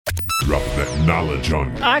Dropping that knowledge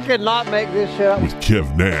on you. I could not make this shit up. With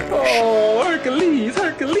Kev Nash. Oh, Hercules.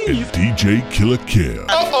 And DJ Killer Kev.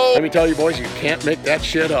 Let me tell you, boys, you can't make that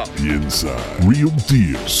shit up. The Inside. Real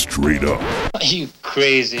deal, straight up. Are you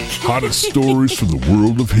crazy? Hottest stories from the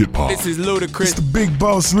world of hip-hop. This is Ludacris. It's the big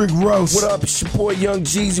boss, Rick Ross. What up? It's your boy, Young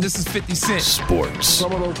Jeezy. This is 50 Cent. Sports.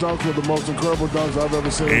 Some of those dunks were the most incredible dunks I've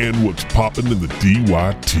ever seen. And what's popping in the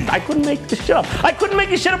DYT. I couldn't make this shit up. I couldn't make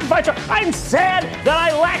this shit up if I tried. I'm sad that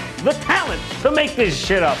I lack the talent to make this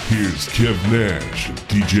shit up. Here's Kev Nash and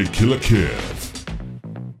DJ Killer Kev.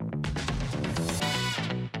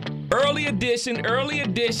 Early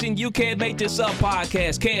edition, You Can't Make This Up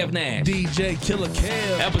podcast. Kev Nash. DJ Killer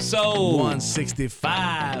Kev. Episode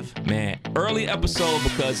 165. Man, early episode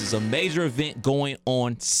because it's a major event going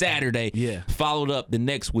on Saturday. Yeah. Followed up the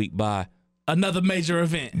next week by another major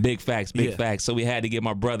event. Big facts. So we had to get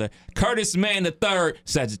my brother Curtis Mann III,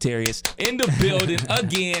 Sagittarius, in the building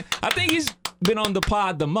again. I think he's been on the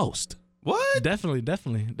pod the most. What? Definitely.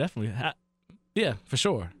 Yeah, for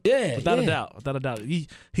sure. Yeah, without a doubt.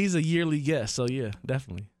 He's a yearly guest, so yeah,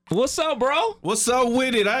 definitely. What's up, bro? What's up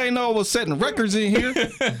with it? I ain't know I was setting records in here.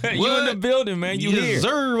 You in the building, man. You here. Yes,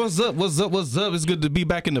 sir. What's up? It's good to be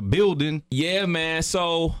back in the building. Yeah, man.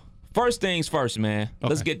 So first things first, man. Okay.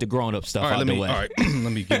 Let's get the grown-up stuff out the way. All right.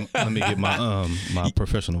 let me get my my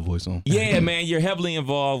professional voice on. Yeah, man. You're heavily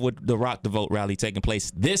involved with the Rock the Vote rally taking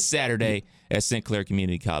place this Saturday at St. Clair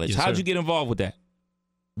Community College. Yes, How'd sir. you get involved with that?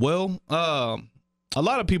 Well, a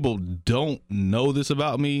lot of people don't know this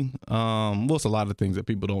about me. It's a lot of things that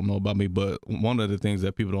people don't know about me, but one of the things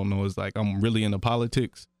that people don't know is like I'm really into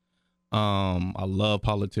politics. I love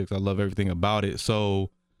politics. I love everything about it. So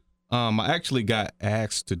I actually got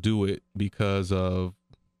asked to do it because of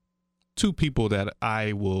two people that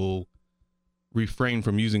I will refrain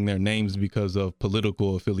from using their names because of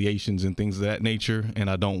political affiliations and things of that nature, and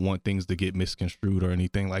I don't want things to get misconstrued or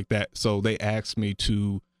anything like that. So they asked me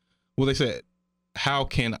to, they said, how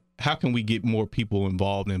can we get more people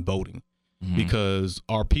involved in voting? Mm-hmm. Because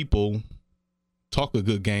our people talk a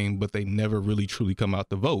good game, but they never really truly come out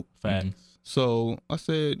to vote. Facts. Mm-hmm. So I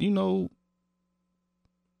said,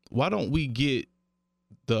 why don't we get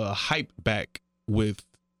the hype back with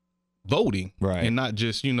voting, right? And not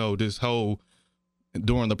just, this whole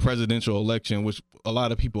during the presidential election, which a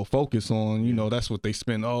lot of people focus on, that's what they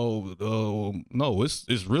spend. No,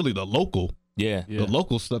 it's really the local. Yeah. The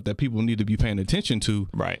local stuff that people need to be paying attention to.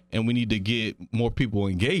 Right. And we need to get more people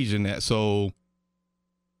engaged in that. So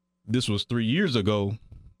this was 3 years ago.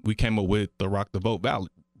 We came up with the Rock the Vote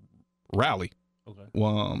rally.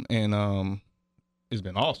 Okay. And it's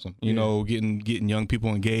been awesome. Getting young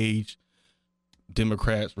people engaged,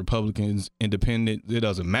 Democrats, Republicans, Independent, it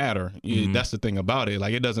doesn't matter. Mm-hmm. That's the thing about it.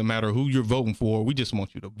 Like, it doesn't matter who you're voting for. We just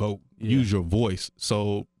want you to vote. Yeah. Use your voice.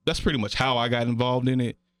 So that's pretty much how I got involved in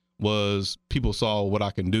it. Was people saw what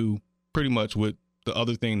I can do pretty much with the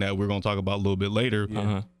other thing that we're going to talk about a little bit later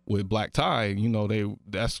with Black Tie.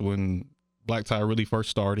 That's when Black Tie really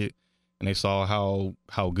first started, and they saw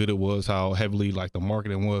how good it was, how heavily like the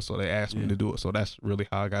marketing was. So they asked me to do it. So that's really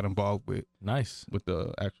how I got involved with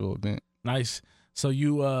the actual event. Nice. So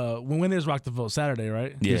you when is Rock the Vote? Saturday,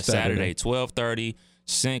 right? Yeah, Saturday 12:30,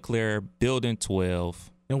 St. Clair, Building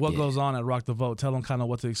 12. And what goes on at Rock the Vote? Tell them kind of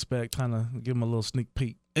what to expect. Kind of give them a little sneak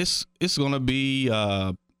peek. It's going to be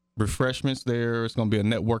refreshments there. It's going to be a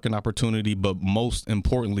networking opportunity, but most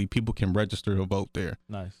importantly, people can register to vote there.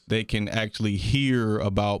 Nice. They can actually hear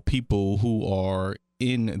about people who are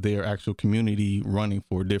in their actual community running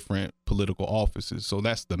for different political offices. So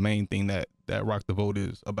that's the main thing that Rock the Vote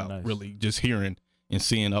is about. Nice. Really just hearing and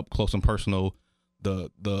seeing up close and personal the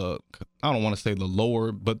I don't want to say the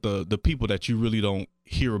lower, but the people that you really don't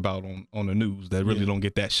hear about on the news, that really don't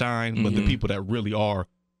get that shine, but the people that really are,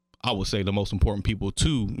 I would say, the most important people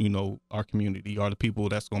to, our community are the people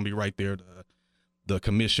that's going to be right there, the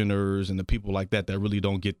commissioners and the people like that really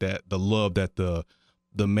don't get the love that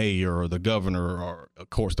the mayor or the governor or,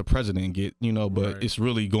 of course, the president get, but It's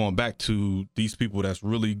really going back to these people that's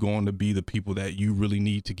really going to be the people that you really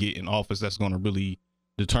need to get in office, that's going to really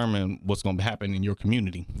determine what's going to happen in your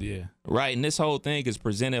community. Yeah. Right. And this whole thing is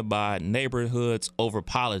presented by Neighborhoods Over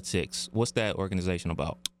Politics. What's that organization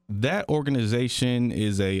about? That organization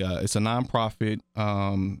is it's a nonprofit.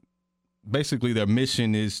 Basically, their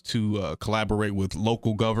mission is to collaborate with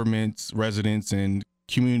local governments, residents, and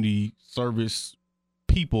community service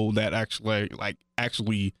people that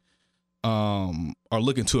actually are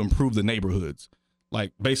looking to improve the neighborhoods.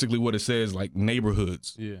 Like, basically what it says, like,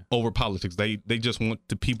 neighborhoods over politics. They just want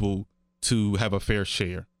the people to have a fair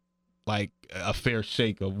share, like a fair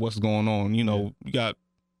shake of what's going on. You got,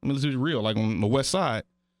 let's be real, like on the west side,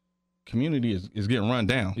 community is getting run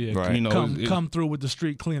down. Yeah, Right. You know, come through with the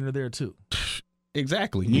street cleaner there too.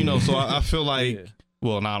 exactly. You know, so I feel like, Yeah.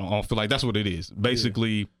 well, no, I don't feel like that's what it is.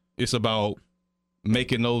 Basically, it's about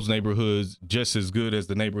making those neighborhoods just as good as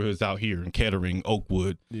the neighborhoods out here in Kettering,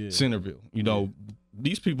 Oakwood, Centerville. You know,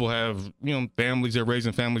 these people have, you know, families, they're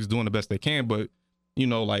raising families, doing the best they can, but, you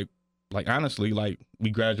know, like honestly, like we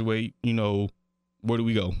graduate, you know, where do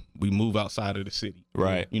we go? We move outside of the city.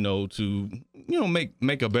 Right. You know, to, you know,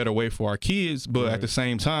 make a better way for our kids, but at the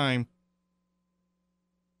same time,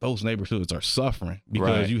 those neighborhoods are suffering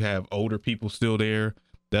because Right. you have older people still there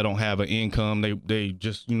that don't have an income. They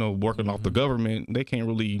just, you know, working off the government. They can't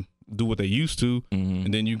really do what they used to. Mhm.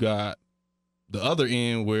 And then you got the other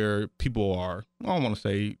end where people are, I don't want to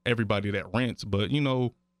say everybody that rents, but, you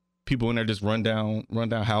know, people in there just run down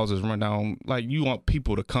houses, like you want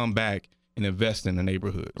people to come back and invest in the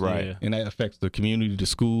neighborhood. Right. Yeah. And that affects the community, the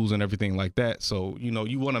schools and everything like that. So, you know,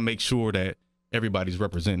 you want to make sure that everybody's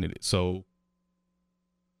represented. So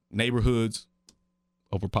neighborhoods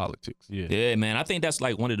over politics. Yeah, man. I think that's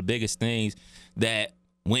like one of the biggest things that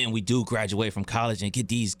when we do graduate from college and get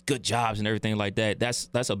these good jobs and everything like that,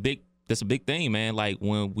 that's a big thing, man. Like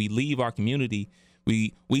when we leave our community,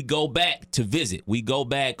 we go back to visit. We go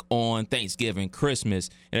back on Thanksgiving, Christmas,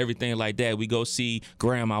 and everything like that. We go see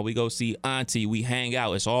grandma, we go see auntie, we hang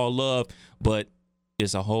out. It's all love, but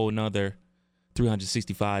it's a whole nother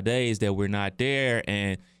 365 days that we're not there.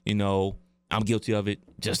 And, you know, I'm guilty of it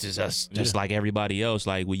just as us, just like everybody else.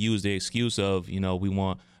 Like we use the excuse of, you know, we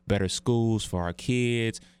want better schools for our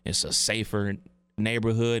kids. It's a safer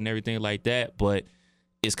neighborhood and everything like that. But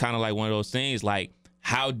it's kind of like one of those things, like,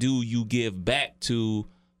 how do you give back to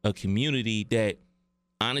a community that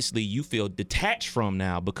honestly you feel detached from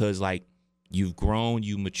now because like you've grown,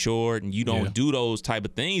 you matured, and you don't do those type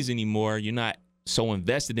of things anymore. You're not so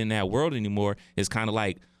invested in that world anymore. It's kind of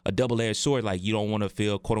like a double-edged sword. Like you don't want to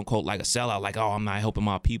feel quote unquote like a sellout, like, oh, I'm not helping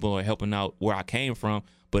my people or helping out where I came from.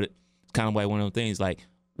 But it's kind of like one of those things, like,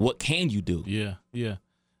 what can you do? Yeah.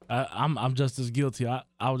 I'm just as guilty.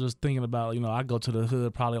 I was just thinking about, you know, I go to the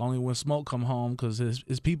hood probably only when Smoke come home because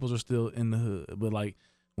his peoples are still in the hood. But like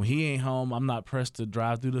when he ain't home, I'm not pressed to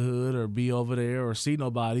drive through the hood or be over there or see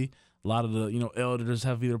nobody. A lot of the, you know, elders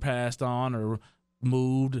have either passed on or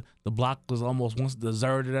moved. The block was almost once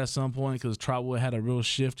deserted at some point because Trotwood had a real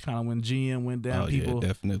shift kind of when GM went down. Yeah,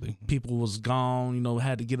 definitely. People was gone, you know,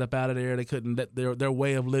 had to get up out of there. They couldn't, their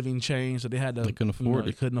way of living changed, so they had to. They couldn't afford it.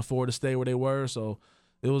 They couldn't afford to stay where they were, so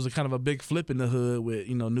it was a kind of a big flip in the hood with,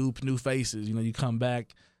 you know, new faces. You know, you come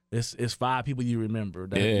back, it's 5 people you remember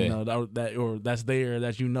that you know that or that's there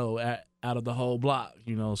that you know out of the whole block.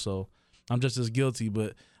 You know, so I'm just as guilty,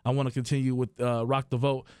 but I want to continue with Rock the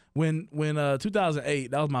Vote. When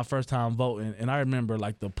 2008, that was my first time voting, and I remember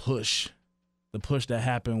like the push that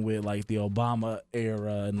happened with like the Obama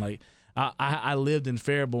era, and like I lived in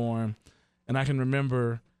Fairborn, and I can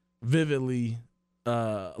remember vividly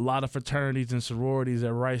a lot of fraternities and sororities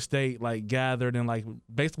at Wright State like gathered and like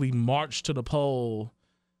basically marched to the poll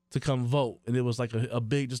to come vote, and it was like a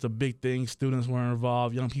big thing. Students were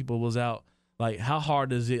involved, young people was out. Like, how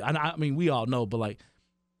hard is it? I mean, we all know, but like,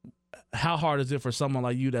 how hard is it for someone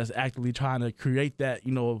like you that's actively trying to create that,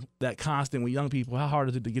 you know, that constant with young people? How hard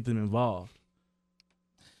is it to get them involved?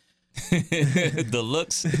 The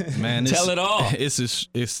looks, Man, tell it all.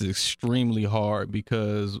 It's extremely hard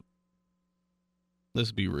because,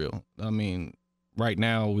 let's be real. I mean, right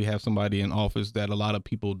now we have somebody in office that a lot of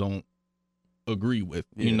people don't agree with,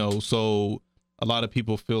 you know, so a lot of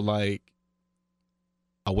people feel like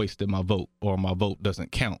I wasted my vote or my vote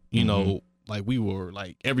doesn't count, you know. Like we were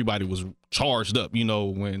like, everybody was charged up, you know,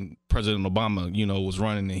 when President Obama, you know, was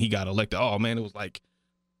running and he got elected. Oh man, it was like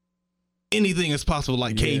anything is possible.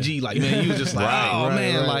 Like KG, like, man, he was just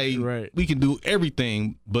like, we can do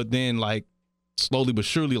everything. But then like slowly but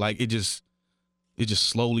surely, like it just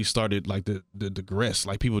slowly started like the digress.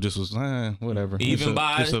 Like people just was whatever. Even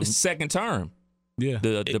by second term. Yeah,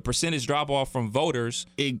 the percentage drop off from voters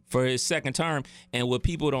for his second term, and what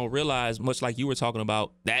people don't realize, much like you were talking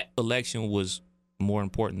about, that election was more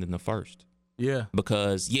important than the first. Yeah,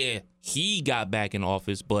 because he got back in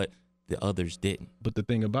office, but the others didn't. But the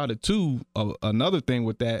thing about it too, another thing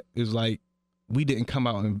with that is like we didn't come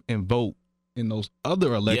out and vote in those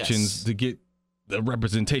other elections to get the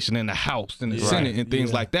representation in the House and the Senate and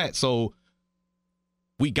things like that. So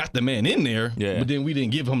we got the man in there, but then we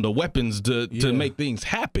didn't give him the weapons to make things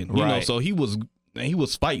happen. You know, so he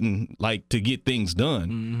was fighting like to get things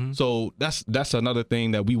done. So that's another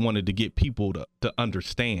thing that we wanted to get people to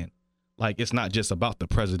understand. Like it's not just about the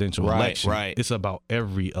presidential election. It's about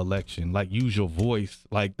every election. Like use your voice.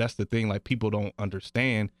 Like that's the thing like people don't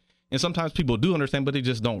understand And sometimes people do understand, but they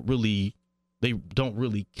just don't really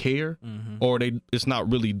care, or it's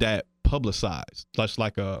not really that publicized. Just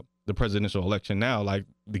like the presidential election now, like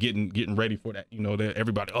the getting ready for that. That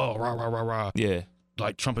everybody, rah rah rah rah. Yeah.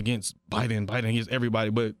 Like Trump against Biden against everybody.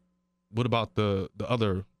 But what about the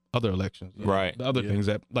other elections? Right. The other things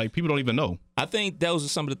that like people don't even know. I think those are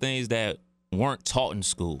some of the things that weren't taught in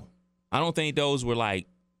school. I don't think those were like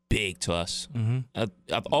big to us.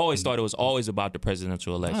 I've always thought it was always about the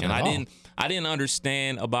presidential election. I didn't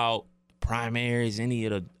understand about primaries, any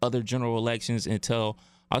of the other general elections until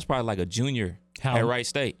I was probably like a junior at Wright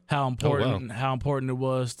State. How important it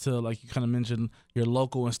was to, like you kind of mentioned, your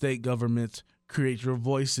local and state governments create your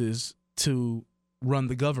voices to run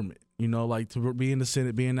the government. Like to be in the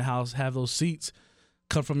Senate, be in the House, have those seats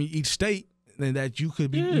come from each state, and that you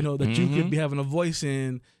could be, you could be having a voice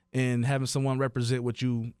in and having someone represent what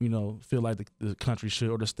you feel like the country should,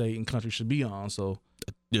 or the state and country should be on. So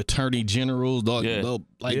the attorney generals,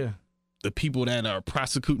 the people that are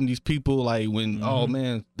prosecuting these people, like when oh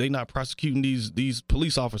man, they not prosecuting these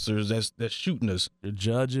police officers that's shooting us. The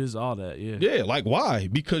judges, all that, like why?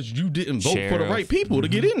 Because you didn't vote for the right people to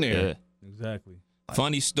get in there. Yeah. Exactly.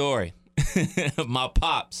 Funny story. My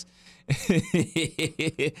pops.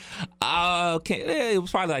 It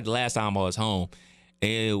was probably like the last time I was home,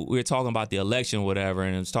 and we were talking about the election or whatever,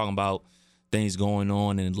 and it was talking about things going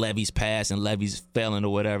on and levies passed and levies failing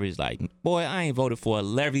or whatever. He's like, boy, I ain't voted for a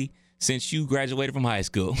levy since you graduated from high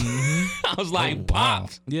school. I was like,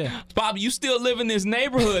 Pops, Pop, you still live in this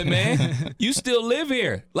neighborhood, man. You still live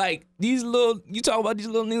here. Like you talk about these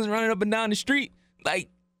little niggas running up and down the street. Like,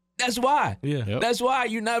 that's why. Yeah. Yep. That's why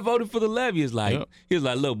you're not voting for the levy. It's like, he was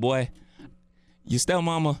like, look, boy, your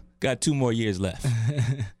stepmama got 2 more years left.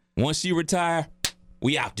 Once she retire,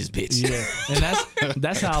 we out this bitch. Yeah. And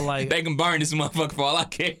that's how, like, they can burn this motherfucker for all I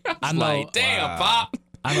care. I know. Like, damn, Pop.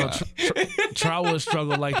 I know Trout would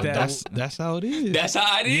struggle like that. That's how it is. That's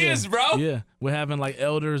how it is, bro. Yeah. We're having like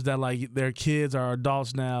elders that like their kids are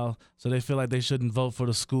adults now, so they feel like they shouldn't vote for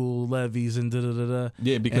the school levies and da-da-da-da.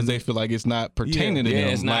 Yeah, because they feel like it's not pertaining to them.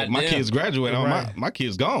 It's not like my kids graduate, my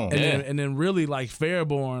kid's gone. And then really like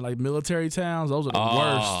Fairborn, like military towns, those are the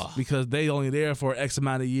worst because they only there for X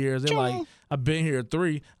amount of years. They're like, I've been here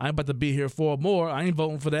 3, I'm about to be here 4 more. I ain't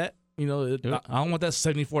voting for that. I don't want that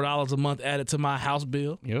 $74 a month added to my house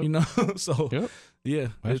bill. So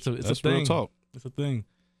it's a thing. Real talk. It's a thing.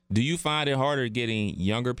 Do you find it harder getting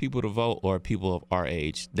younger people to vote or people of our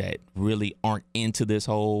age that really aren't into this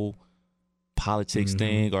whole politics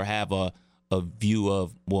thing or have a view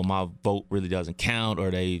of, well, my vote really doesn't count, or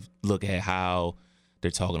they look at how they're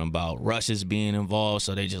talking about Russia's being involved,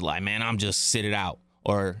 so they just like, man, I'm just sit it out?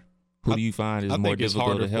 Or who do you find is more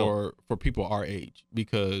difficult to help? I think it's harder for people our age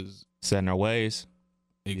because set in their ways.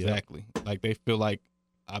 Exactly. Like they feel like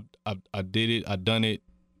I did it, I done it.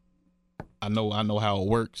 I know how it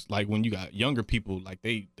works. Like when you got younger people, like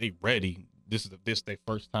they ready. This is their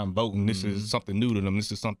first time voting. This is something new to them.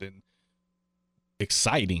 This is something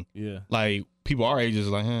exciting. Yeah. Like people our age is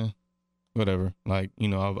like, whatever. Like,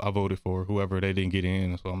 I voted for whoever, they didn't get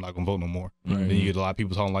in, so I'm not gonna vote no more. Right. Then you get a lot of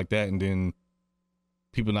people talking like that, and then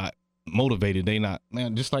people not motivated. They not,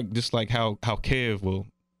 man, just like how Kev will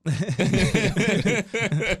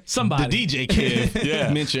somebody the DJ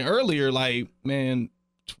Kev mentioned earlier, like, when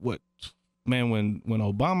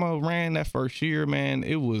Obama ran that first year, man,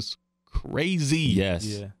 it was crazy. Yes.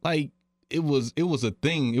 Yeah. Like it was a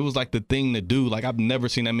thing. It was like the thing to do. Like I've never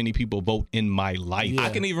seen that many people vote in my life. I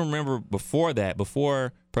can even remember before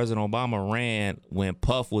President Obama ran, when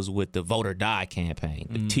Puff was with the Vote or Die campaign,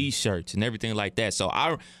 the T-shirts and everything like that. So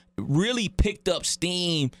I really picked up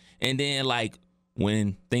steam, and then like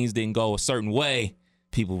when things didn't go a certain way,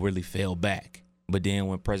 people really fell back. But then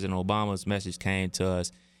when President Obama's message came to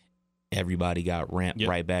us, everybody got ramped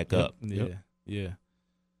right back up. Yeah.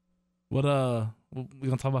 What we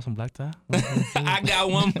gonna talk about some black tie? I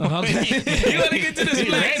got one more. You want to get to this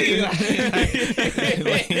black tie?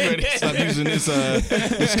 Ready to stop using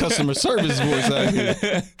this customer service voice out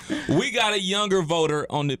here. We got a younger voter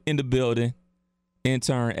in the building.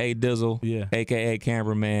 Intern A Dizzle, aka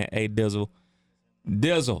cameraman A Dizzle.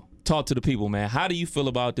 Dizzle, talk to the people, man. How do you feel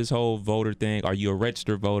about this whole voter thing? Are you a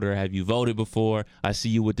registered voter? Have you voted before? I see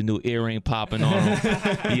you with the new earring popping on.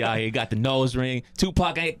 He out here got the nose ring.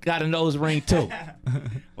 Tupac got a nose ring too.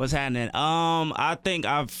 What's happening? I think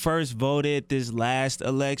I first voted this last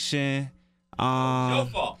election. Your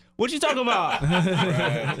fault. What you talking about?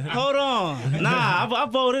 Hold on. Nah, I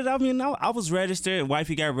voted. I mean, I was registered.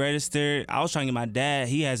 Wifey got registered. I was trying to get my dad.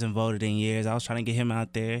 He hasn't voted in years. I was trying to get him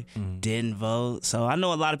out there. Didn't vote. So I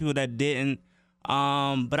know a lot of people that didn't.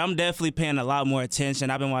 But I'm definitely paying a lot more attention.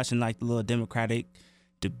 I've been watching like the little Democratic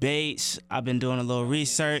debates. I've been doing a little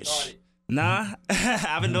research.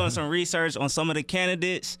 I've been doing some research on some of the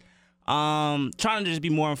candidates. Trying to just be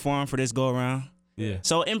more informed for this go around. Yeah.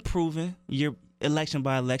 So improving your election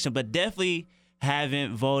by election, but definitely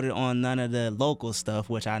haven't voted on none of the local stuff,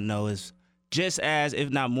 which I know is just as, if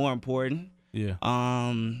not more important. Yeah.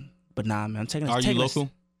 But nah, man, I'm taking. Are you local?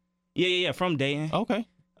 Yeah, from Dayton. Okay.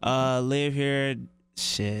 Live here,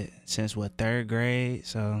 since what, 3rd grade.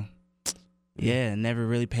 So, yeah, never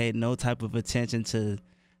really paid no type of attention to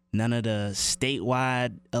none of the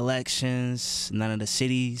statewide elections, none of the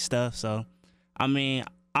city stuff. So, I mean,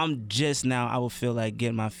 I'm just now, I would feel like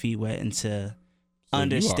getting my feet wet into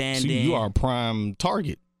understanding. You are a prime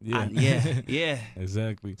target. Yeah. Yeah.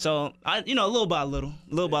 Exactly. So, little by little,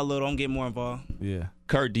 I'm getting more involved. Yeah.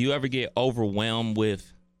 Kurt, do you ever get overwhelmed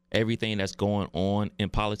with everything that's going on in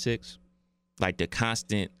politics? Like the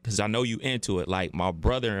constant, because I know you into it. Like my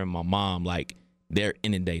brother and my mom, like they're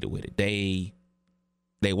inundated with it. They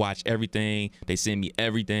watch everything. They send me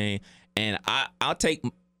everything, and I'll take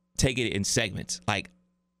it in segments. Like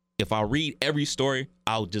if I read every story,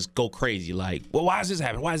 I'll just go crazy. Like, well, why is this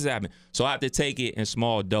happening? Why is this happening? So I have to take it in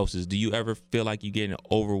small doses. Do you ever feel like you're getting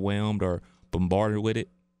overwhelmed or bombarded with it?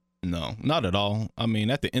 No, not at all. I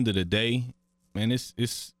mean, at the end of the day, man, it's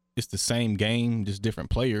the same game, just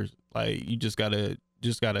different players. Like you just got a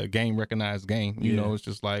game recognized game. You know, it's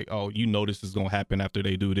just like, oh, you know this is gonna happen after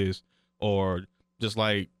they do this, or just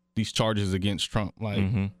like these charges against Trump. Like,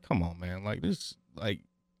 come on, man. Like this,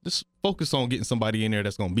 just focus on getting somebody in there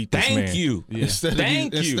that's gonna beat this man. Thank you. Yeah.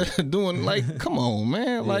 Instead of doing like, come on,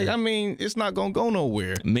 man. Like, I mean, it's not gonna go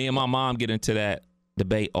nowhere. Me and my mom get into that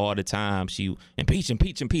debate all the time. She impeach.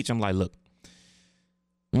 I'm like, look,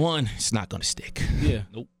 one, it's not gonna stick. Yeah.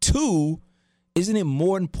 Nope. Two, isn't it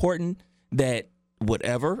more important that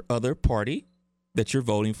whatever other party that you're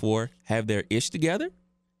voting for have their ish together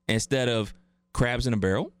instead of crabs in a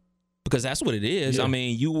barrel? Because that's what it is. Yeah. I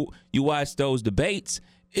mean, you watch those debates,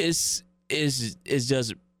 it's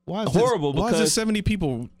just horrible. Why is there 70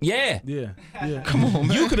 people? Yeah. Come on,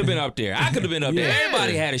 man. You could have been up there. I could have been up there. Yeah.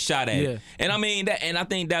 Everybody had a shot at it. And I mean and I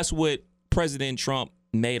think that's what President Trump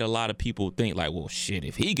made a lot of people think, like, well, shit,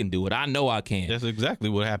 if he can do it, I know I can. That's exactly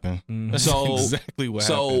what happened. That's so exactly what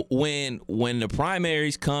happened. So when the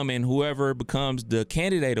primaries come and whoever becomes the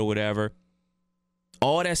candidate or whatever,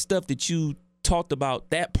 all that stuff that you talked about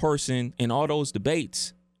that person in all those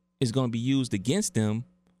debates is going to be used against them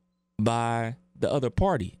by the other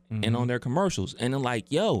party and on their commercials. And I'm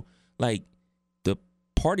like, yo, like the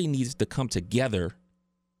party needs to come together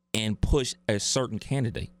and push a certain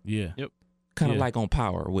candidate. Yeah. Yep. Kind of like on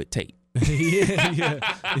Power with Tate. yeah.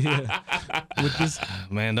 With this,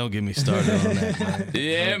 man, don't get me started on that, man.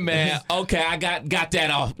 Yeah, man. Okay, I got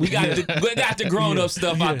that off. We got the grown up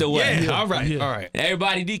stuff out the way. All right.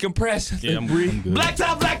 Everybody decompress. Yeah, I'm good. Black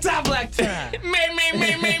top.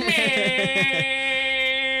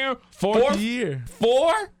 Fourth year.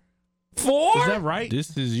 Four? Is that right?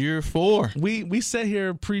 This is year 4. We sat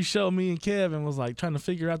here pre-show, me and Kevin was like trying to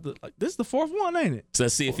figure out this is the 4th one, ain't it? So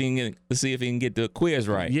let's see if he can get the quiz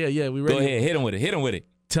right. Yeah, we ready. Go ahead, hit him with it.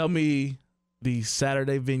 Tell me the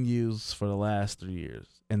Saturday venues for the last 3 years,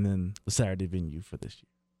 and then the Saturday venue for this year.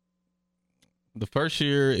 The first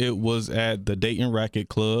year it was at the Dayton Racket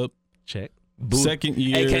Club. Check. Second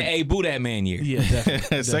year, AKA Boo That Man year. Yeah,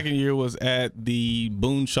 definitely. Second year was at the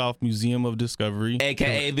Boonshoff Museum of Discovery.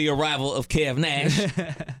 AKA the arrival of Kev Nash.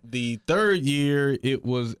 The third year it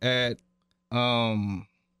was at Dun,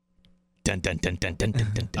 dun, dun, dun, dun, dun,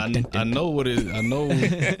 dun, dun, I know what it is. I know.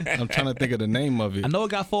 I'm trying to think of the name of it. I know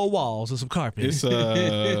it got 4 walls and some carpet. It's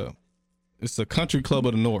a country club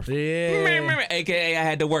of the north. Yeah. AKA I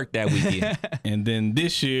had to work that weekend. And then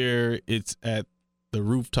this year it's at the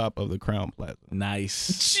rooftop of the Crown Plaza.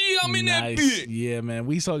 Nice. Gee, I'm in that nice. bitch. Yeah, man.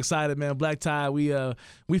 We so excited, man. Black Tie. We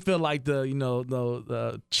feel like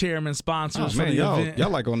the chairman sponsors for the event. Y'all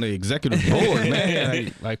like on the executive board,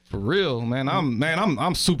 man. Like for real, man.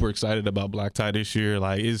 I'm super excited about Black Tie this year.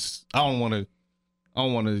 Like I don't want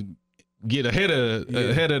to get ahead of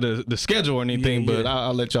the schedule or anything, but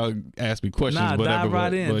I'll let y'all ask me questions. Nah, whatever.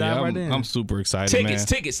 dive right in. I'm super excited,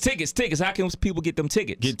 Tickets. How can people get them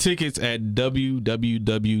tickets? Get tickets at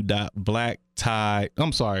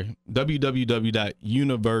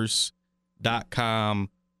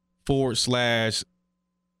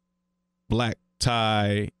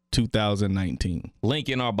Tie 2019. Link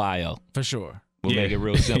in our bio. For sure. We'll Yeah. make it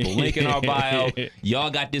real simple. Link in our bio. Y'all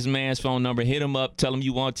got this man's phone number. Hit him up. Tell him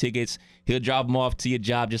you want tickets. He'll drop them off to your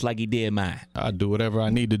job just like he did mine. I'll do whatever I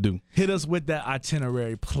need to do. Hit us with that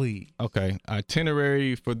itinerary, please. Okay,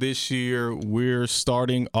 itinerary for this year, we're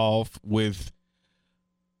starting off with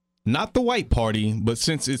not the white party, but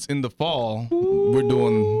since it's in the fall, we're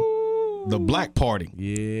doing the black party.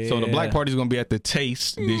 Yeah. So the black party is going to be at the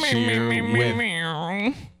Taste this year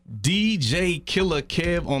with DJ Killer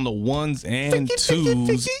Kev on the ones and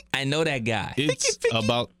twos. I know that guy. It's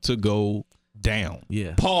about to go down.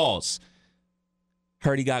 Yeah. Pause.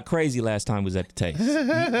 Heard he got crazy last time he was at the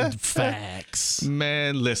Taste. Facts.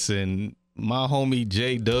 Man, listen, my homie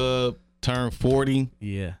J Dub turned 40.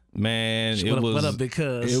 Yeah. Man, What up,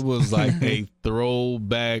 because it was like a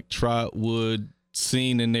throwback Trotwood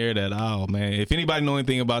scene in there that, oh man, if anybody know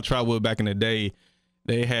anything about Trotwood back in the day,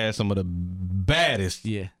 they had some of the baddest,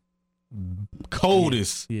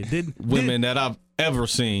 coldest women that I've ever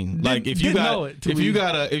seen. Like if you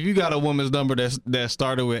got a woman's number that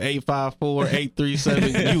started with 854,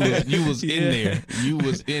 837, you was in there. You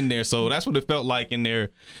was in there. So that's what it felt like in there.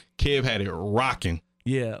 Kev had it rocking.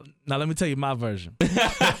 Yeah. Now let me tell you my version.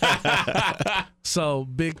 So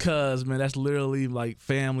big cuz, man, that's literally like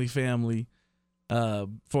family,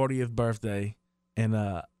 40th birthday. And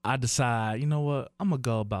I decide, you know what? I'm gonna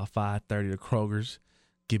go about 5:30 to Kroger's.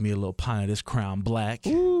 Give me a little pint of this Crown Black.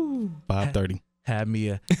 5:30. Have me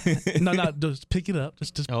a just pick it up.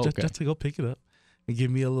 Just to go pick it up. And give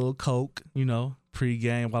me a little Coke,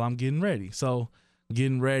 pregame while I'm getting ready. So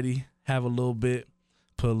getting ready, have a little bit,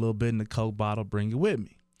 put a little bit in the Coke bottle, bring it with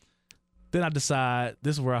me. Then I decide,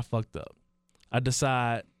 this is where I fucked up. I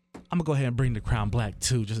decide I'm gonna go ahead and bring the Crown Black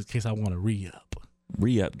too, just in case I want to re-up.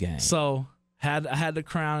 Re-up gang. So I had the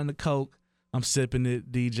Crown and the Coke. I'm sipping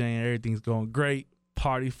it, DJing, everything's going great.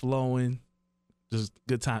 Party flowing, just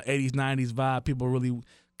good time. 80s, 90s vibe. People really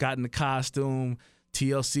got in the costume.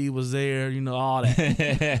 TLC was there, all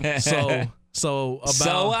that. So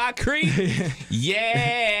I creep.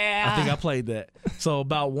 Yeah. I think I played that. So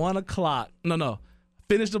about 1 o'clock. No.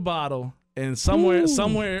 Finished the bottle, and somewhere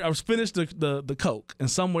I was finished the Coke, and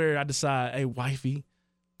somewhere I decide, hey, wifey,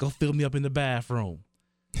 go fill me up in the bathroom.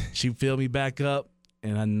 She filled me back up,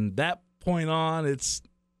 and from that point on, it's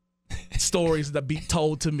stories that be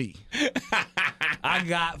told to me. I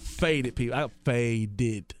got faded, people. I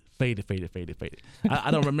faded.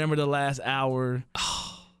 I don't remember the last hour.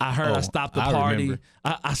 I heard I stopped the party.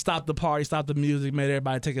 I stopped the party, stopped the music, made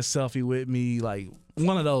everybody take a selfie with me. Like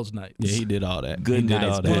one of those nights. Yeah, he did all that. Good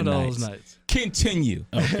nights. One of those nights. Continue.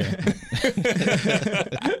 Okay.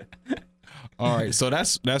 All right, so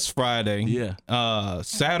that's Friday. Yeah.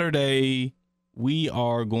 Saturday, we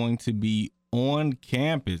are going to be on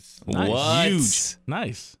campus. Nice. What? Huge.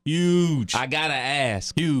 Nice. Huge. I gotta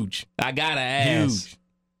ask. Huge. I gotta ask. Huge.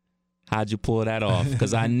 How'd you pull that off?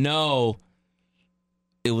 Because I know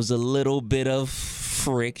it was a little bit of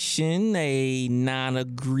friction, a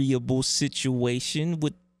non-agreeable situation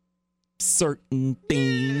with certain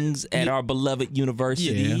things at our beloved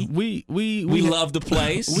university. Yeah. We love the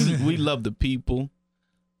place. we love the people.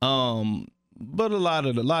 But a lot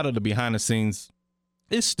of the behind the scenes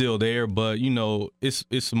is still there, but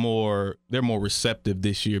it's more, they're more receptive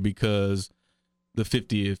this year because the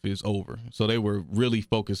 50th is over. So they were really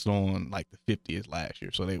focused on like the 50th last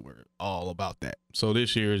year. So they were all about that. So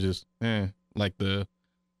this year is just like how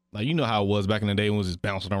it was back in the day when it was just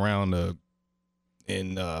bouncing around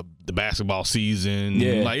in the basketball season.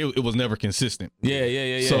 Yeah. Like it was never consistent.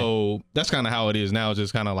 Yeah. So that's kind of how it is now. It's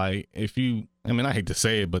just kind of like I hate to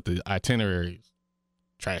say it, but the itinerary is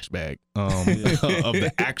trash bag of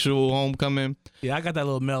the actual homecoming. Yeah, I got that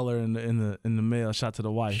little mailer in the mail. Shot to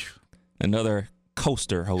the wife. Another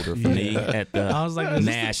coaster holder for me at the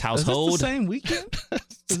Nash household. Is this the same weekend?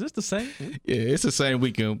 Is this the same weekend? Yeah, it's the same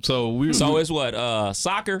weekend. So it's what,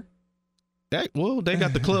 soccer? They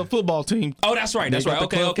got the club football team. Oh, that's right.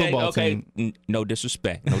 Okay. Team. No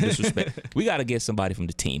disrespect. We got to get somebody from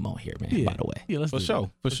the team on here, man, by the way. Yeah, let's For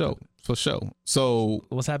sure. So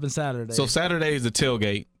what's happened Saturday? So Saturday is the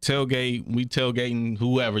tailgate. We tailgating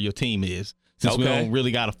whoever your team is. Since we don't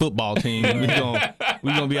really got a football team, we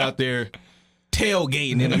gonna be out there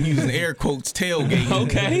tailgating, and I'm using air quotes, tailgating.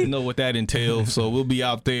 Okay. You know what that entails. So we'll be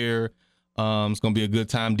out there. It's gonna be a good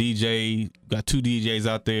time. Got 2 DJs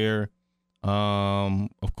out there.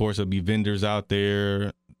 Of course, there'll be vendors out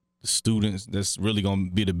there. Students. That's really gonna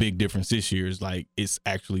be the big difference this year. Is like it's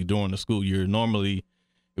actually during the school year. Normally,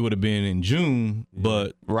 it would have been in June,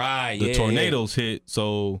 but the tornadoes hit,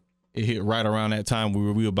 so it hit right around that time we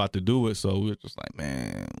were about to do it. So we were just like,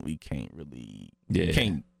 man, we can't really,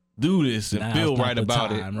 do this and Now's feel not right the about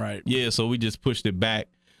time, it. right. Yeah, so we just pushed it back.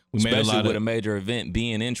 We Especially made a lot with of a major event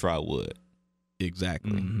being in Trotwood.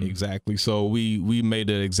 Exactly. So we made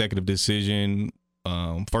an executive decision.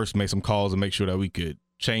 First, made some calls and make sure that we could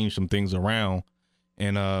change some things around.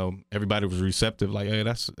 And everybody was receptive. Like, hey,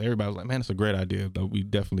 everybody was like, man, it's a great idea. We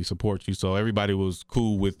definitely support you. So everybody was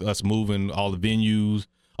cool with us moving. All the venues,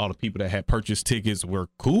 all the people that had purchased tickets were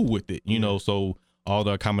cool with it. You know, so all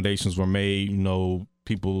the accommodations were made. You know,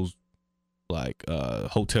 people's like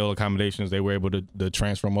hotel accommodations, they were able to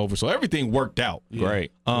transfer them over. So everything worked out.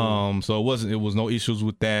 Great. So it was no issues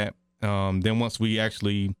with that. Then once we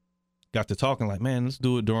actually got to talking, like, man, let's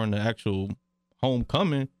do it during the actual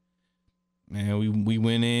homecoming. Man, we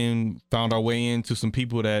went in, found our way into some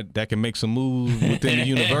people that can make some moves within the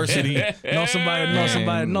university. Know somebody.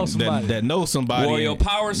 That knows somebody. Wore your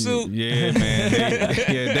power suit. Yeah, man.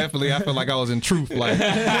 Yeah, definitely. I felt like I was in Truth, like,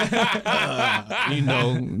 you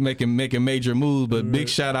know, making major moves. But big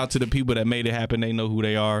shout out to the people that made it happen. They know who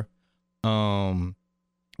they are.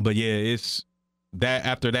 But yeah, it's that.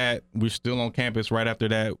 After that, we're still on campus. Right after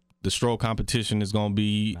that, the stroll competition is going to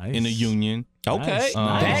be in the Union. Okay,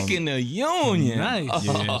 back in the Union. Nice.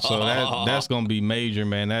 Yeah, so that's going to be major,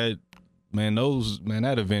 man. That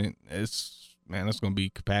event, that's going to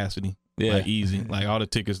be capacity. Yeah. Like easy. Like all the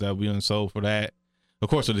tickets that we done sold for that. Of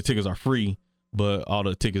course, the tickets are free, but all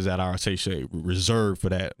the tickets that are reserved for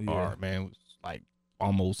that are, man, like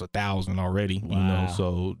almost 1,000 already. Wow. You know,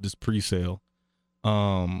 so this pre-sale.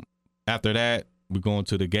 After that, we're going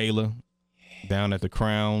to the gala. Down at the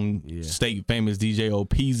Crown, state famous DJ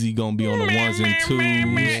OPZ gonna be on the ones and twos.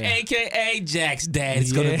 AKA Jack's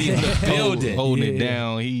dad's gonna be in the building, holding it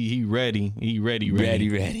down. He ready. He ready.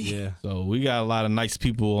 Yeah. So we got a lot of nice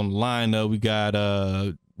people on the lineup. We got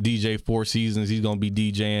DJ 4 Seasons. He's gonna be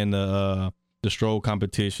DJing the stroll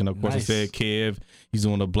competition. Of course, I said Kev. He's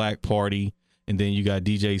doing the black party, and then you got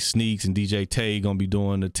DJ Sneaks and DJ Tay gonna be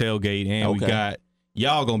doing the tailgate, and we got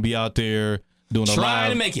y'all gonna be out there.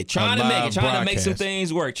 Trying to make some broadcast.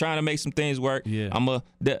 things work. Yeah.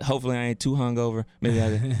 Hopefully I ain't too hungover. Maybe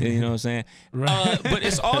you know what I'm saying. Right. But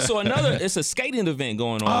it's also it's a skating event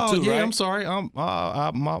going on too, yeah, right? I'm sorry.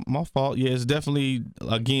 My fault. Yeah, it's definitely,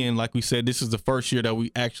 again, like we said, this is the first year that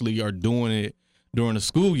we actually are doing it during the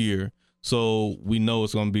school year. So we know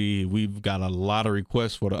it's going to be, we've got a lot of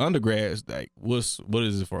requests for the undergrads. Like, what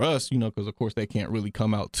is it for us? You know, because of course they can't really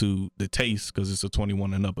come out to the Taste because it's a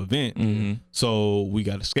 21 and up event. Mm-hmm. So we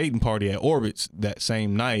got a skating party at Orbits that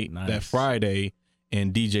same night, that Friday,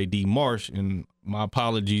 and DJ D Marsh. And my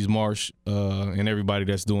apologies, Marsh, and everybody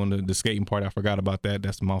that's doing the skating party. I forgot about that.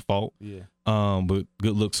 That's my fault. Yeah. But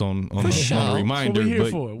good looks on the reminder.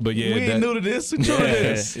 But yeah, we ain't new to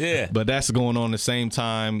this. Yeah. But that's going on the same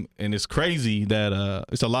time, and it's crazy that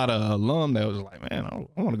it's a lot of alum that was like, man, I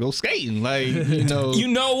want to go skating. Like, you know. You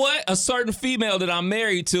know what? A certain female that I'm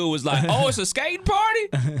married to was like, oh, it's a skating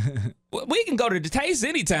party? We can go to the Taste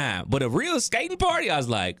anytime. But a real skating party, I was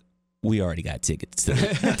like, we already got tickets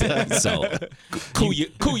to so cool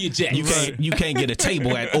your jets. You can't get a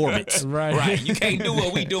table at Orbits. Right. You can't do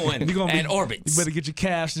what we doing at Orbits. You better get your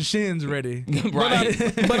calves and shins ready. Right.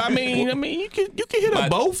 But I mean you can hit them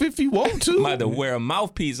both if you want to. Might have to wear a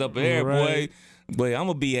mouthpiece up there, boy. Boy, I'm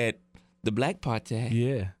gonna be at the black party.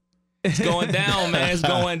 Yeah. It's going down, man. It's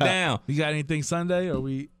going down. You got anything Sunday or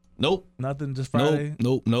Nope. Nothing, just Friday?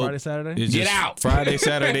 Nope. Friday, Saturday? It's Get just out. Friday,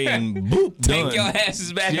 Saturday, and boop, done. Take your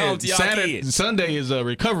asses back home to y'all kids. Sunday is a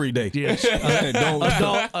recovery day.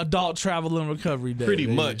 Yeah. Adult travel and recovery day. Pretty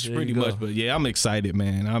much. But yeah, I'm excited,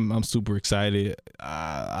 man. I'm super excited.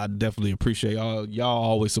 I definitely appreciate y'all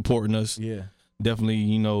always supporting us. Yeah. Definitely,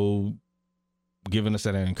 you know, giving us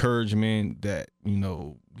that encouragement, that, you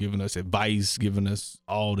know, giving us advice, giving us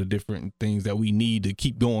all the different things that we need to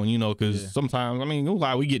keep going, you know, because sometimes, I mean, no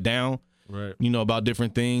lie, we get down, right, you know, about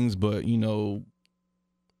different things, but, you know,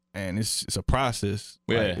 and it's a process.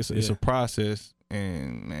 Yeah. Like, it's a process,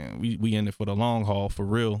 and, man, we in it for the long haul, for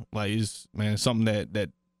real. Like, it's, man, something that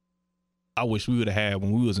I wish we would have had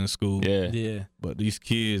when we was in school. Yeah. But these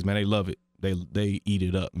kids, man, they love it. They eat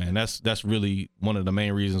it up, man. That's really one of the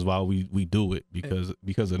main reasons why we do it,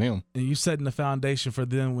 because of them. And you setting the foundation for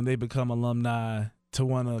them when they become alumni to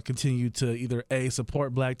want to continue to either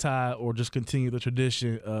support Black Tie or just continue the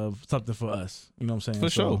tradition of something for us. You know what I'm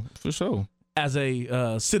saying? For sure. As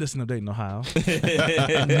a citizen of Dayton, Ohio,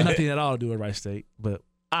 nothing at all to do with Rice State, but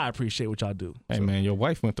I appreciate what y'all do. Hey, So- man, your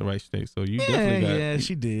wife went to Wright State, so you definitely got. Yeah,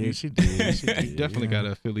 she did. She did. She did. Definitely got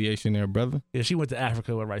an affiliation there, brother. Yeah, she went to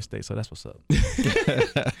Africa with Wright State, so that's what's up.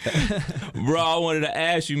 Bro, I wanted to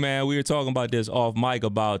ask you, man. We were talking about this off mic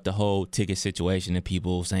about the whole ticket situation and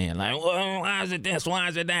people saying, like, well, why is it this? Why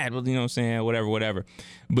is it that? Well, you know what I'm saying? Whatever.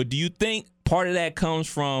 But do you think part of that comes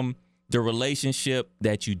from the relationship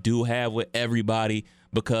that you do have with everybody?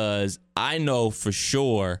 Because I know for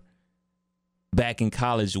sure back in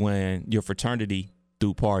college when your fraternity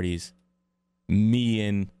threw parties, me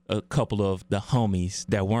and a couple of the homies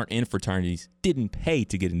that weren't in fraternities didn't pay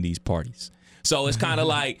to get in these parties. So it's kind of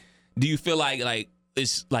like, do you feel like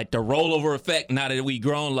it's like the rollover effect now that we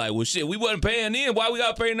grown? Like, well, shit, we wasn't paying then. Why we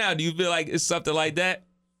got to pay now? Do you feel like it's something like that?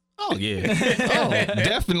 Oh yeah,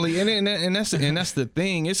 definitely. And that's the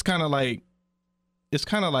thing. It's kind of like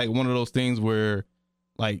one of those things where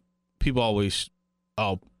like people always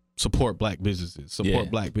support black businesses,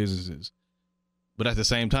 black businesses. But at the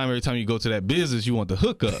same time, every time you go to that business, you want the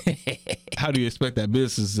hookup. How do you expect that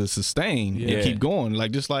business to sustain and keep going?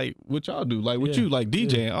 Like just like what y'all do, like what you like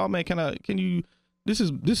DJing. Oh man, can you? This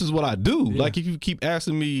is what I do. Yeah. Like if you keep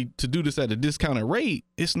asking me to do this at a discounted rate,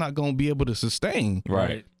 it's not gonna be able to sustain.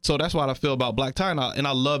 Right. So that's what I feel about Black Tie, and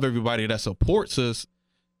I love everybody that supports us.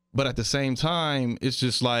 But at the same time, it's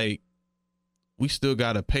just like we still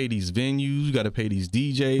gotta pay these venues, we gotta pay these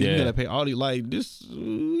DJs, we gotta pay all these like this.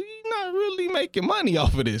 You're not really making money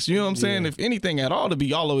off of this. You know what I'm saying? If anything at all, to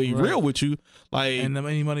be all the way real with you, like, and the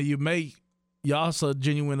any money you make, you're also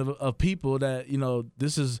genuine of people that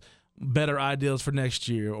this is better ideals for next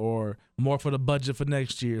year or more for the budget for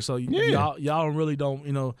next year. So y'all really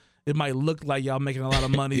don't. It might look like y'all making a lot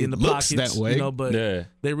of money in the pockets that way, but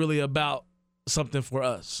they're really about something for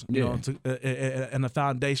us, and a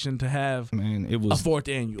foundation to have. Man, it was a fourth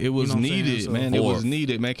annual. It was needed, man. It was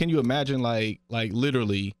needed, man. Can you imagine, like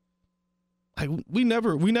literally, like we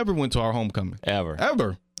never went to our homecoming ever.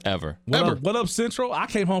 What up, Central? I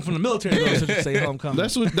came home from the military to say homecoming.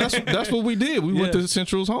 That's what we did. We went to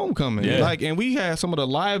Central's homecoming, and we had some of the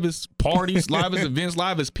livest parties, livest events,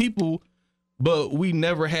 livest people. But we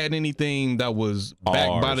never had anything that was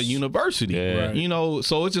backed by the university,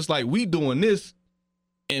 So it's just like we doing this,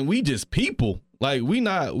 and we just people. Like we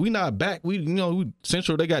not back. We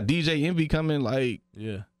Central. They got DJ Envy coming. Like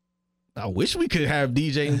I wish we could have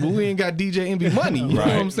DJ Envy. We ain't got DJ Envy money. You know what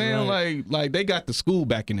I'm saying? Like they got the school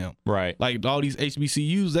backing them. Right. Like all these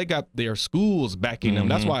HBCUs, they got their schools backing them.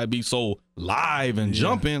 That's why it be so live and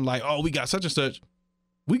jumping. Like, oh, we got such and such.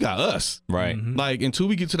 We got us. Right. Like until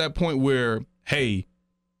we get to that point where, hey,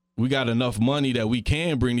 we got enough money that we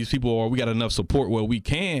can bring these people, or we got enough support where we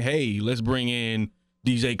can, hey, let's bring in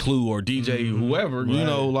DJ Clue or DJ whoever,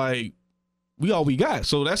 like we all we got.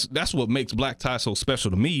 So that's what makes Black Tie so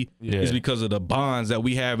special to me is because of the bonds that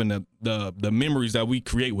we have and the memories that we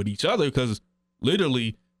create with each other, because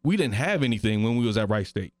literally we didn't have anything when we was at Wright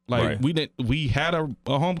State. Like we had a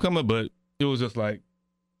homecoming, but it was just like,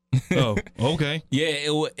 oh, okay.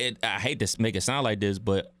 Yeah, I hate to make it sound like this,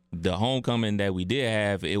 but the homecoming that we did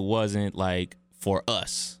have, it wasn't like for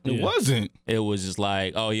us. It wasn't. It was just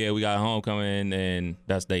like, oh yeah, we got a homecoming and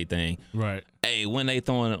that's their thing. Right. Hey, when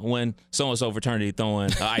so-and-so fraternity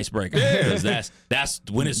throwing an icebreaker, because that's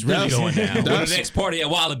when it's really going down. When the next party at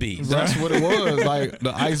Wallabies. That's what it was. Like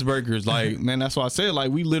the icebreakers, like, man, that's why I said,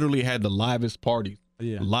 like, we literally had the livest parties,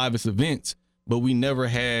 livest events, but we never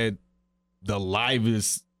had the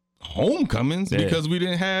livest homecomings because we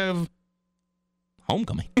didn't have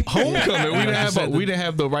homecoming. We didn't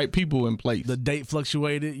have the right people in place. The date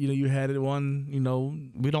fluctuated. You had it one.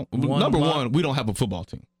 We don't. Number one, we don't have a football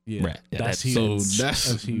team. Yeah, right. That's huge. So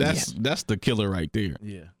that's the killer right there.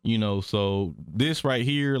 Yeah. So this right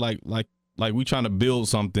here, like we trying to build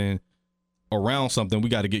something around something. We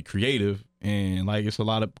got to get creative, and like it's a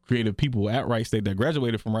lot of creative people at Wright State that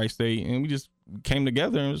graduated from Wright State, and we just came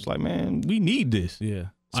together and was like, man, we need this. Yeah.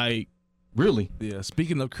 Like. Really? Yeah.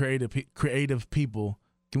 Speaking of creative people,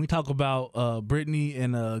 can we talk about Brittany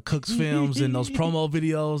and Cook's Films and those promo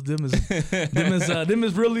videos? Them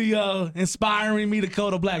is really inspiring me to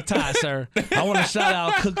go to Black Tie, sir. I want to shout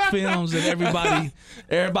out Cook's Films and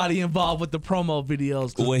everybody involved with the promo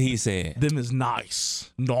videos. What he said. Them is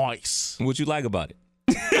nice. What you like about it?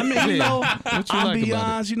 I mean, you know, What you I'll like be about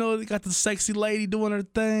honest. You know, you got the sexy lady doing her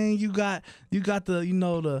thing. You got the you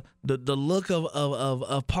know the look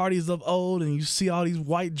of parties of old, and you see all these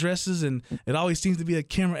white dresses, and it always seems to be a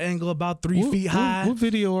camera angle about 3 feet high. What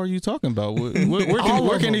video are you talking about?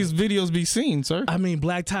 Where can these videos be seen, sir? I mean,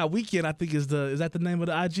 Black Tie Weekend, I think is that the name of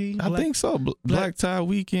the IG? I think so. Black Tie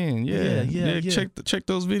Weekend. Yeah. Check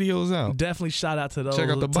those videos out. Definitely shout out to those. Check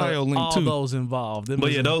out the bio link all too. Those involved.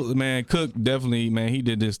 But yeah, those man, Cook definitely, man, he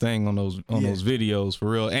did this thing on those videos for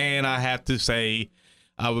real. And I have to say,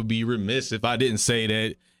 I would be remiss if I didn't say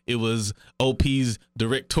that it was OP's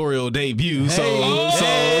directorial debut. So it was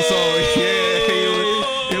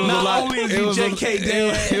Not a lot. only is It he was JK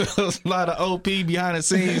dad. it was a lot of OP behind the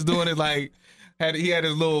scenes doing it like. He had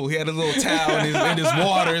his little towel in his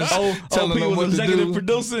waters, telling him what to do.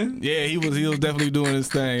 Producing. Yeah, he was definitely doing his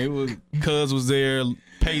thing. It was Cuz was there,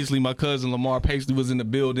 Paisley, my cousin Lamar Paisley was in the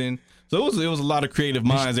building. So it was a lot of creative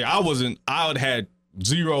minds there. I had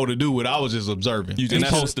zero to do with it. I was just observing. You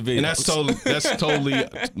just post the videos. And that's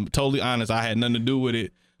totally honest. I had nothing to do with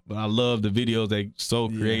it. But I love the videos. They so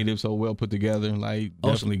creative, so well put together, like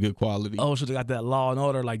definitely good quality. Oh, so they got that Law and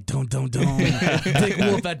Order, like dum. Dick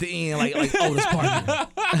Wolf at the end, like Otis Parker.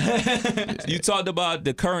 You talked about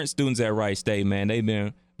the current students at Wright State, man. They've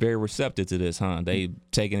been very receptive to this, huh? They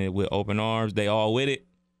taking it with open arms. They all with it.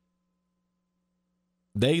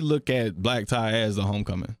 They look at Black Tie as the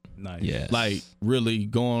homecoming. Nice. Yeah. Like really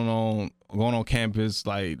going on campus,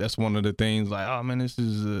 like that's one of the things. Like, oh man, this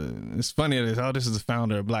is it's funny that this is the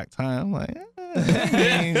founder of Black Tie. I'm like,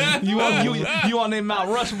 you on that Mount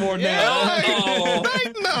Rushmore now?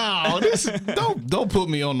 Don't put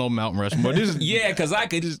me on no Mount Rushmore. This is because I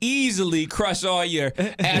could easily crush all your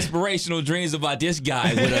aspirational dreams about this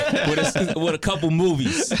guy with a couple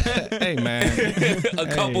movies. Hey man, a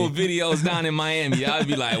couple of videos down in Miami. I'd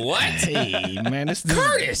be like, what? Hey man, this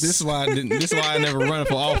Curtis. This is why I never run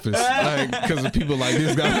for office, because of people like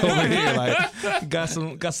this guy over here. Like, got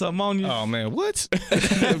something on you. Oh man, what?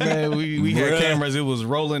 Man, we had cameras. It was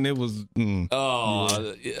rolling. It was. Plead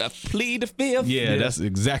the fifth. Yeah, that's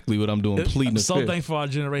exactly what I'm doing. Pleading the fifth. So thankful our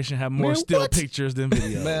generation have more still pictures than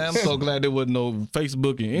videos. Man, I'm so glad there wasn't no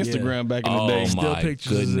Facebook and Instagram back in the day. Still my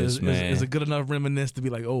pictures goodness, is a good enough reminisce to be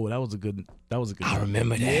like, oh, that was a good. I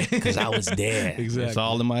remember that because I was there. Exactly. It's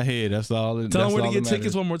all in my head. That's all. Tell them where to get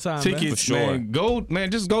tickets one more time. Tickets, man. For sure.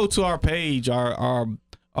 Man, just go to our page, our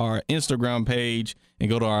Instagram page, and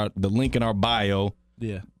go to the link in our bio.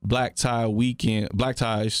 Yeah. Black Tie Weekend, Black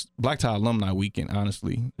Tie Alumni Weekend.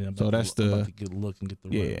 Honestly, so that's about to get a look and get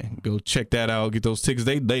the go check that out. Get those tickets.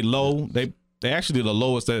 They low. They actually the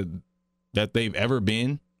lowest that they've ever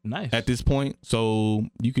been. Nice at this point. So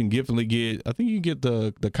you can definitely get. I think you can get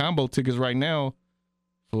the combo tickets right now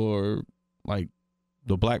for like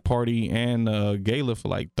the Black Party and Gala for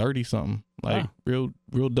like 30 something. Like real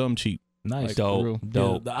dumb cheap. Nice. Like, dope.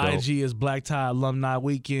 The IG is Black Tie Alumni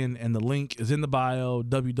Weekend, and the link is in the bio,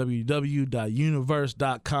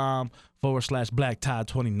 www.universe.com/Black Tie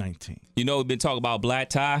 2019. You know, we've been talking about Black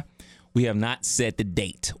Tie. We have not set the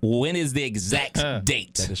date. When is the exact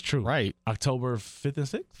date? That is true. Right. October 5th and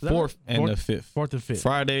 6th? 4th and the 5th. 4th and 5th.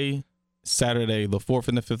 Friday, Saturday, the 4th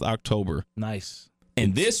and the 5th October. Nice.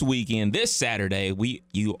 And this weekend, this Saturday,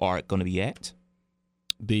 you are going to be at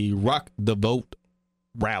the Rock the Vote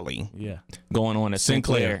rally. Yeah. Going on at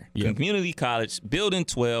Sinclair Yep. Community College, Building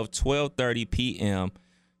 12, 12:30 p.m.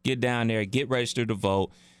 Get down there, get registered to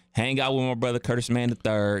vote. Hang out with my brother Curtis Mann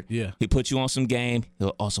III. Yeah. He put you on some game.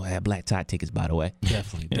 He'll also have Black Tie tickets, by the way.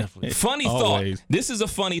 Definitely. Funny Always. thought. This is a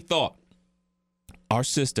funny thought. Our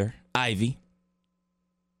sister, Ivy,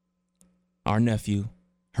 our nephew,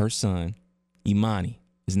 her son, Imani,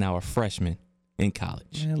 is now a freshman in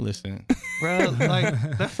college. Man, listen, bro,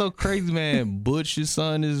 like that's so crazy, man. Butch's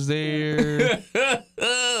son is there.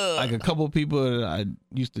 Like a couple people that I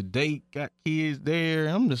used to date got kids there.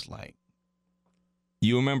 I'm just like,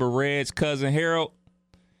 You remember Red's cousin Harold?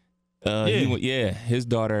 His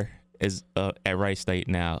daughter is at Wright State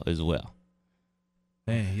now as well.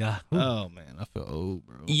 Man, yeah. oh man, I feel old,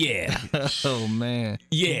 bro. Yeah. Oh man.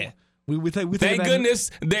 Yeah. We Thank goodness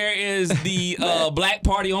there is the Black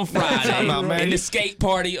Party on Friday and the skate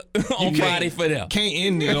party on Friday for them. Can't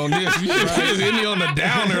end it on this. You just end it on the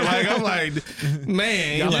downer. Like I'm like,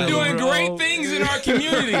 man, You're doing great things in our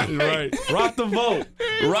community. Right. Rock the vote.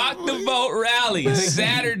 Rock the vote rally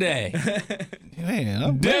Saturday.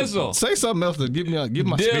 Man, Dizzle. Say something else to get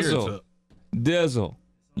my spirits up. Dizzle.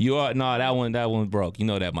 That one broke. You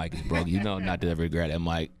know that mic is broke. You know not to ever grab that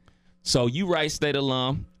mic. So you Wright State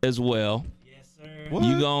alum as well. Yes, sir. What?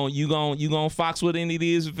 You gon' fox with any of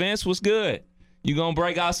these events? What's good? You gonna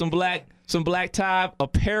break out some black some black tie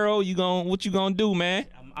apparel? What you gonna do, man?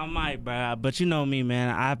 I might, bro. But you know me, man.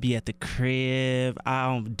 I be at the crib. I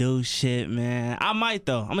don't do shit, man. I might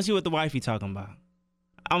though. I'm gonna see what the wifey talking about.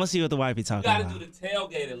 I'm gonna see what the wifey talking about. You gotta do the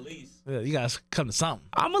tailgate at least. Yeah, you gotta come to something.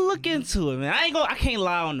 I'm gonna look into it, man. I can't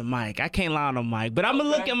lie on the mic. But I'm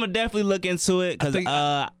gonna definitely look into it because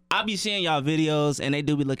I be seeing y'all videos and they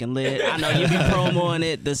do be looking lit. I know you be promoting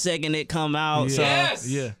it the second it come out. Yeah. So Yes.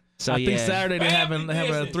 Yeah. So I think yeah. Saturday they having a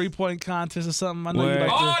business. 3-point contest or something. I know you Word.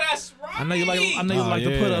 like to. That's right. I know you like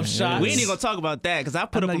to put up shots. We ain't even gonna talk about that because I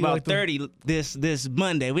put I up know you about like to- 30 this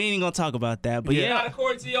Monday. We ain't even gonna talk about that. But yeah,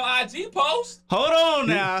 According to your IG post. hold on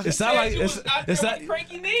now. It sound like you was out there it's with a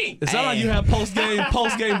cranky knee. it sound like you have post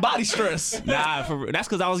game body stress. Nah, that's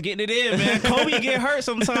because I was getting it in, man. Kobe get hurt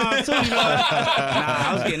sometimes too. You know? Nah,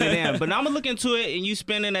 I was getting it in. But I'm gonna look into it, and you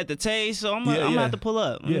spending at the Taste, so I'm gonna have to pull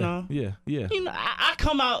up. You know, Yeah. You know, I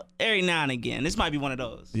come out every now and again. This might be one of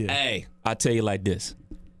those. Yeah. Hey, I tell you like this.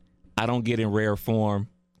 I don't get in rare form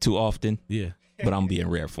too often. Yeah. But I'm being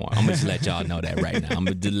rare form. I'm gonna just let y'all know that right now. I'm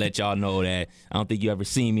gonna just let y'all know that I don't think you ever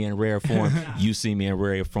seen me in rare form. You see me in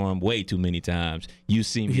rare form way too many times. You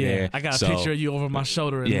see me there. I got a picture of you over my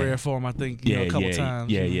shoulder in rare form. I think a couple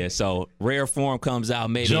times. Yeah. So rare form comes out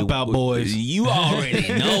maybe. Jump out, boys. You already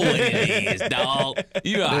know what it is, dog.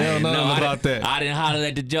 You already know about that. I didn't holler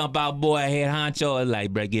at the jump out boy. Head honcho. It's like,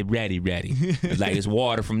 bro, get ready. It's like it's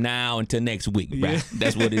water from now until next week, bro.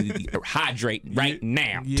 That's what it is. Hydrate right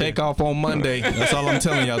now. Yeah. Take off on Monday. That's all I'm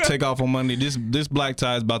telling y'all. Take off on Monday. This black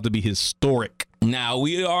tie is about to be historic. Now,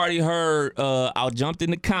 we already heard, I jumped in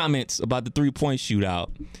the comments about the 3-point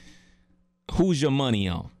shootout. Who's your money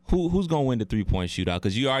on? Who's going to win the 3-point shootout?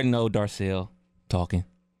 Because you already know Darcel talking.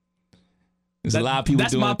 There's a lot of people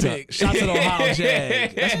doing my pick. Shout to the Ohio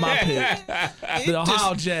Jag. That's my pick. The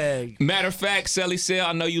Ohio Jag. Matter of fact, Sally said,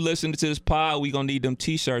 I know you listening to this pod. We going to need them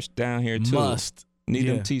T-shirts down here, too. Must. Need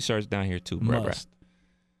them T-shirts down here, too, bro. Must.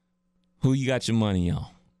 Who you got your money on?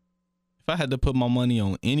 If I had to put my money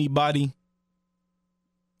on anybody,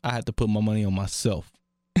 I had to put my money on myself.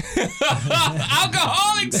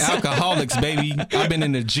 Alcoholics, baby. I've been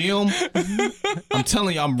in the gym. I'm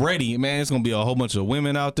telling you, I'm ready, man. It's gonna be a whole bunch of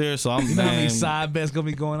women out there, so I'm. You know how many side bets gonna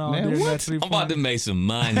be going on Man, during what? that 3-point? I'm about to make some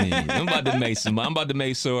money. I'm about to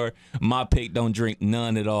make sure my pick don't drink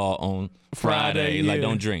none at all on Friday. Like, yeah.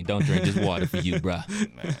 don't drink. Just water for you, bro.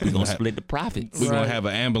 We're going to split the profits. We're gonna have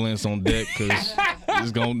an ambulance on deck because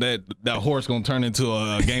it's gonna that horse gonna turn into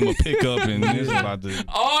a game of pickup, and it's about to.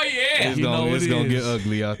 Oh, yeah. It's gonna get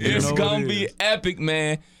ugly out there. It's going to be epic,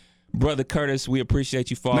 man. Brother Curtis, we appreciate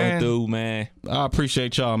you following through, man. I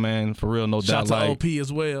appreciate y'all, man. For real, no Shout doubt. to Like, OP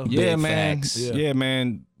as well. yeah, Big man. facts. Yeah,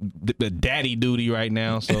 man. The daddy duty right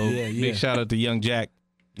now. So big shout out to Young Jack.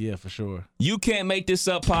 Yeah, for sure. You Can't Make This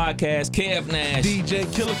Up podcast. Kev Nash.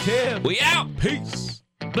 DJ Killer Kev. We out. Peace.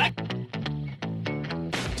 Black.